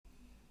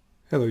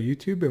Hello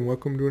YouTube, and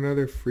welcome to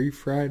another Free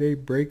Friday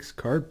Breaks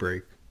card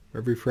break.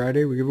 Every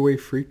Friday we give away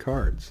free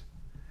cards.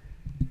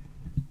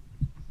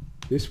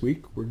 This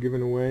week we're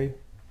giving away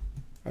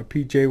a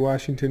PJ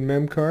Washington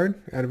mem card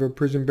out of a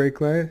Prizm break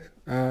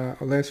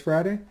last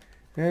Friday,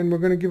 and we're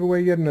going to give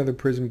away yet another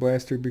Prizm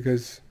Blaster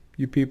because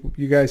you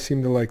guys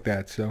seem to like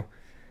that. So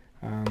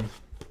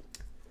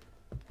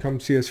come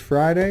see us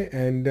Friday,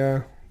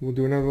 and we'll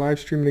do another live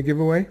stream and a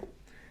giveaway.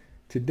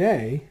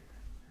 Today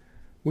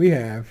we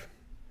have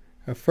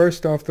a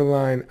first off the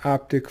line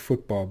Optic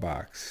Football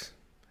box.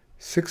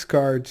 6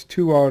 cards,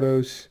 2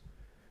 autos,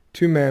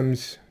 2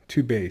 mems,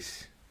 2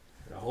 base.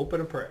 A hope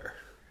and a prayer.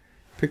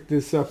 Picked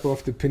this up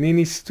off the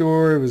Panini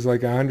store. It was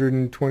like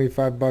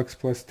 $125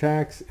 plus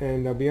tax,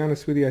 and I'll be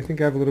honest with you, I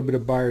think I have a little bit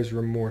of buyer's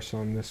remorse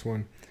on this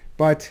one.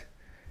 But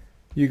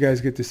you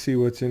guys get to see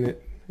what's in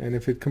it, and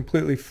if it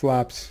completely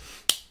flops,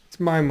 it's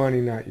my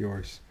money, not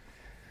yours.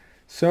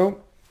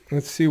 So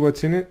let's see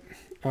what's in it.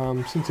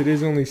 Since it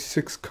is only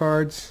 6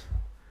 cards,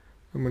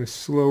 I'm going to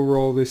slow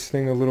roll this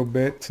thing a little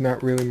bit. It's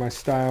not really my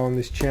style on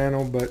this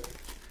channel, but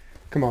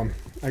come on.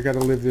 I got to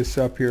live this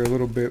up here a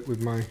little bit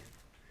with my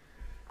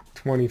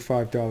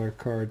 $25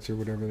 cards or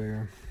whatever they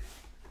are.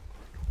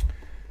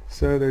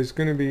 So there's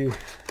going to be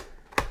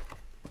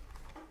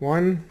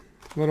one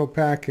little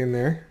pack in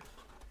there.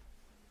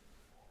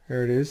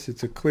 There it is.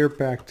 It's a clear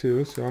pack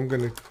too, so I'm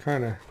going to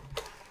kind of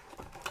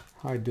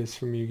hide this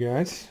from you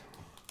guys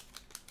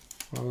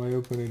while I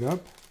open it up,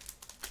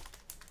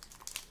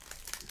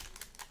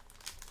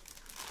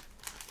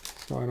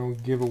 so I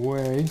don't give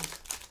away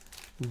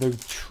the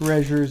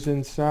treasures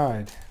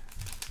inside.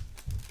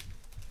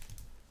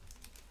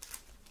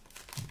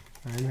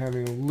 I'm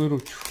having a little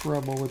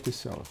trouble with the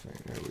cellophane.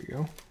 There we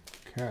go.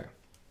 Okay.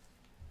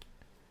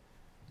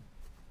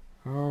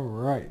 All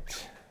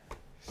right.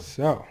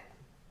 So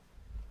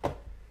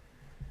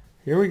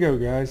here we go,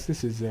 guys.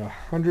 This is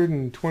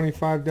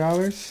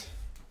 $125.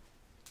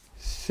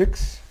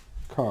 6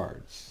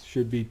 cards.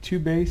 Should be 2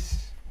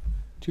 base,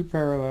 2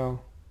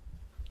 parallel,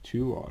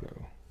 2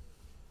 auto.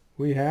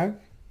 We have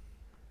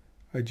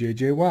a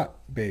J.J. Watt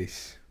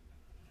base.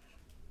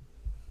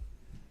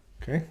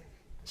 Okay,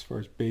 as far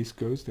as base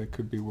goes, that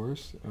could be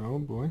worse. Oh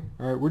boy.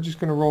 Alright, we're just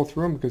going to roll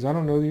through them because I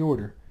don't know the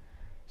order.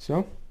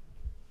 So,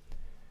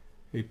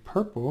 a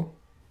purple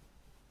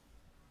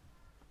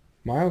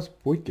Miles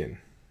Boykin.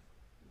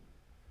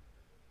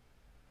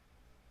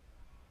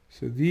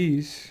 So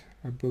these,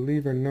 I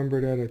believe, are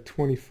numbered out of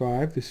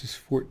 25. This is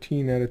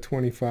 14 out of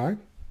 25.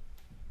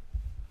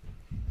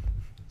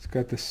 It's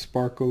got the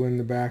sparkle in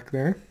the back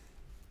there.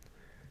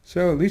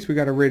 So at least we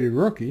got a rated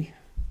rookie.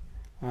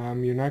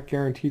 You're not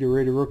guaranteed a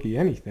rated rookie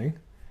anything.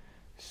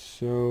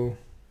 So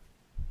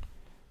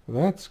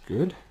that's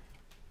good.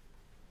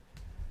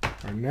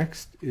 Our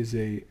next is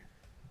a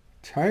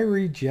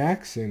Tyree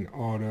Jackson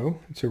auto.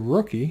 It's a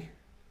rookie.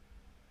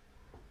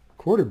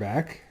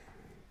 Quarterback.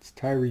 It's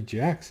Tyree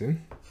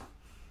Jackson.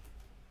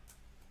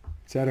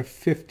 It's out of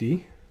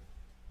 50.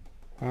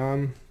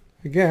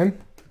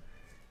 Again,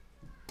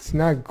 it's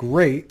not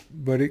great,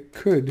 but it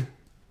could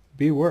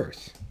be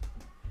worse.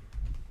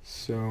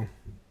 So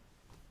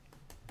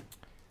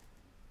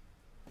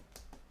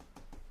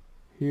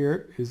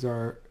here is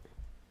our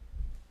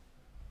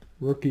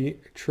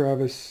rookie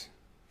Travis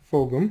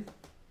Fulgham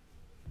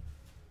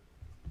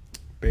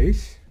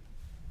base,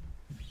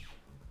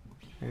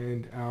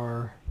 and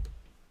our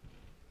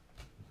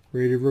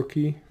rated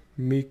rookie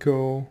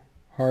Miko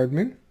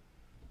Hardman.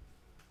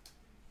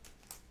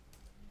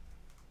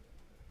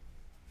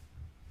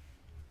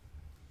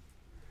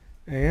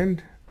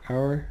 And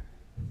our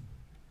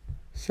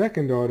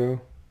second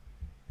auto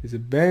is a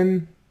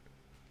Ben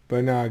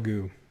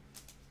Banagu.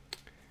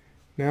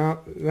 Now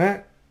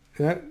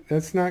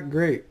that's not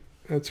great.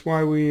 That's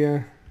why we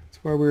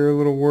were a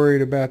little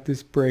worried about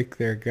this break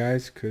there,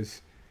 guys,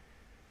 because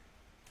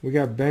we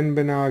got Ben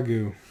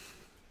Banagu,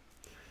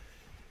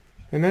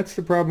 and that's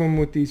the problem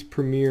with these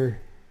premium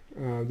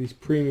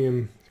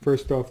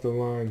first off the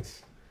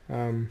lines.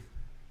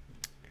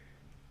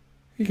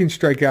 You can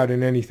strike out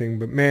in anything,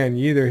 but man,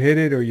 you either hit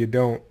it or you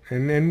don't,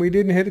 and we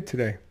didn't hit it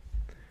today.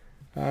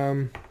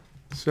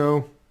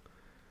 So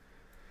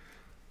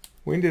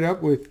we ended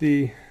up with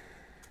the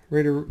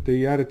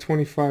out of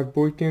 25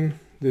 Boykin.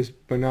 This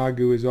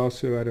Banagu is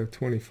also out of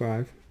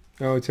 25.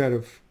 Oh, it's out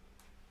of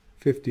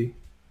 50.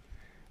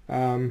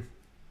 The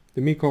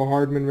Miko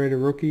Hardman rated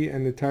rookie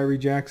and the Tyree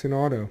Jackson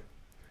auto.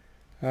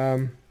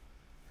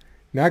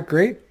 Not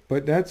great,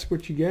 but that's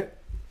what you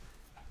get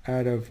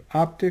out of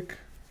Optic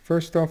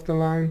first off the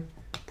line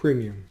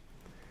Premium.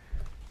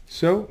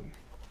 So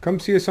come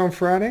see us on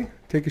Friday.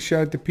 Take a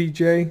shot at the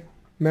PJ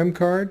mem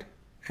card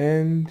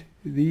and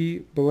the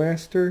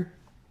Blaster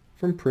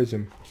from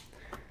Prizm.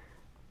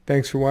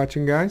 Thanks for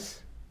watching,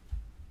 guys.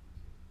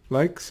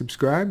 Like,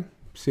 subscribe.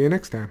 See you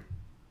next time.